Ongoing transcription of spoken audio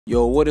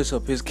Yo, what is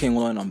up? It's King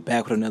YALL and I'm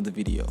back with another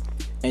video.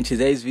 And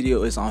today's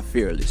video is on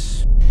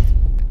Fe4RLess.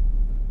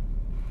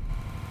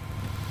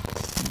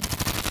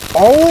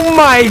 Oh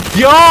my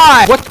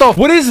god!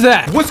 What is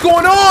that? What's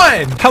going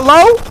on?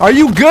 Hello? Are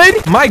you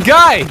good? My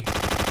guy!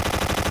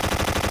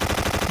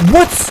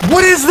 What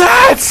is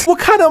that? What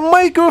kind of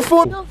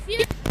microphone?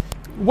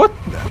 What?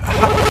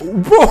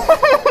 Bro,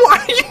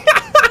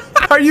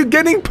 are you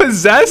getting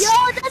possessed? Yo,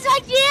 that's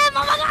like him!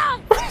 Oh my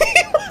god!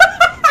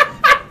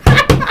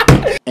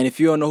 And if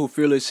you don't know who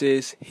Fe4RLess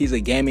is, he's a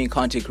gaming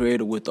content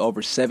creator with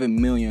over 7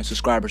 million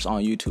subscribers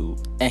on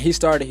YouTube. And he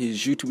started his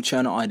YouTube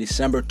channel on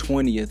December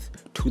 20th,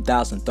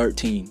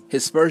 2013.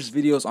 His first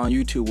videos on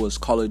YouTube was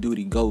Call of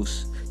Duty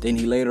Ghosts. Then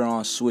he later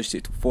on switched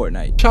it to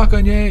Fortnite.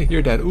 Shotgun, yay.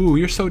 You're dead. Ooh,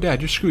 you're so dead.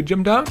 You're screwed.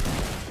 Jump down.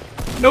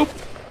 Nope.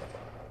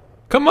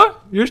 Come on.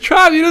 You're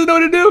trapped. He doesn't know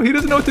what to do. He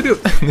doesn't know what to do.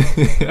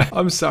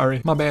 I'm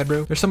sorry. My bad,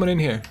 bro. There's someone in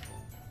here.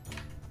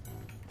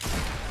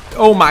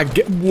 Oh my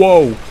god.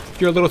 Whoa.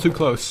 You're a little too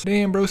close.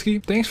 Damn,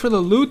 broski. Thanks for the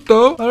loot,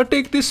 though. I'll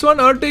take this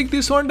one. I'll take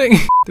this one. Dang.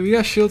 Dude, we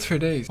got shields for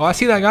days. Oh, I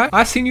see that guy.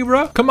 I seen you,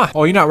 bro. Come on.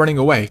 Oh, you're not running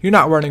away. You're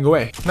not running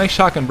away. Nice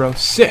shotgun, bro.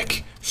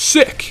 Sick.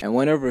 Sick. And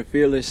whenever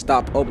Fe4RLess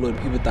stopped uploading,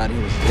 people thought he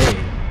was dead.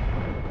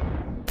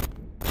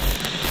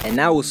 And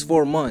now it's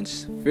 4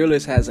 months.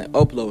 Fe4RLess hasn't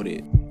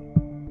uploaded.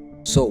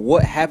 So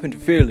what happened to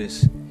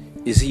Fe4RLess?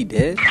 Is he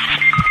dead?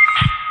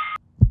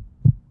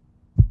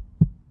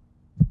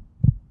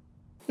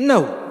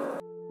 No.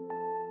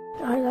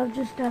 Guys, I've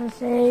just gotta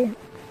say,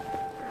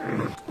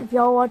 if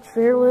y'all watch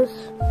Fe4RLess,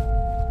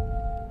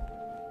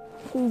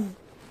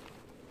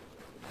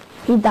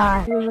 he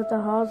died. He was at the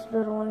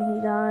hospital and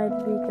he died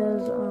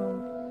because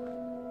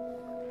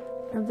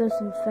of this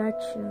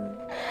infection.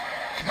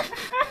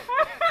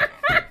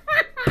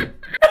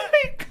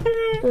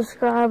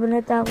 Subscribe and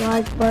hit that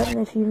like button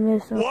if you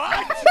miss him.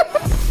 What?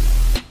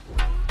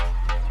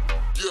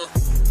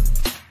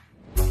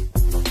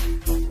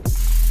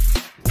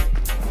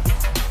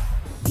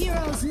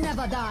 Heroes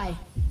never die.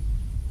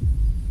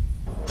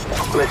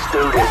 Let's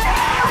do this.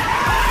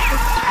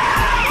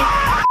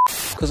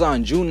 Cause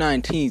on June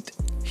 19th,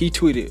 he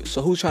tweeted,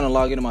 "So who's trying to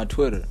log into my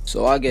Twitter?"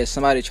 So I guess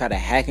somebody tried to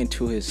hack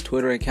into his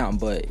Twitter account,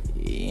 but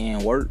it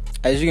didn't work.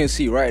 As you can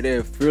see right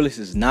there, Fe4RLess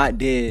is not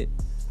dead.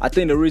 I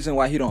think the reason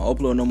why he don't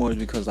upload no more is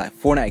because like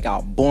Fortnite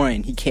got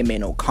boring. He can't make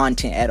no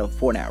content out of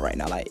Fortnite right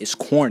now. Like, it's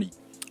corny.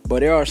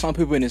 But there are some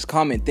people in his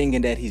comment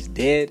thinking that he's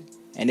dead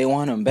and they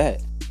want him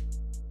back.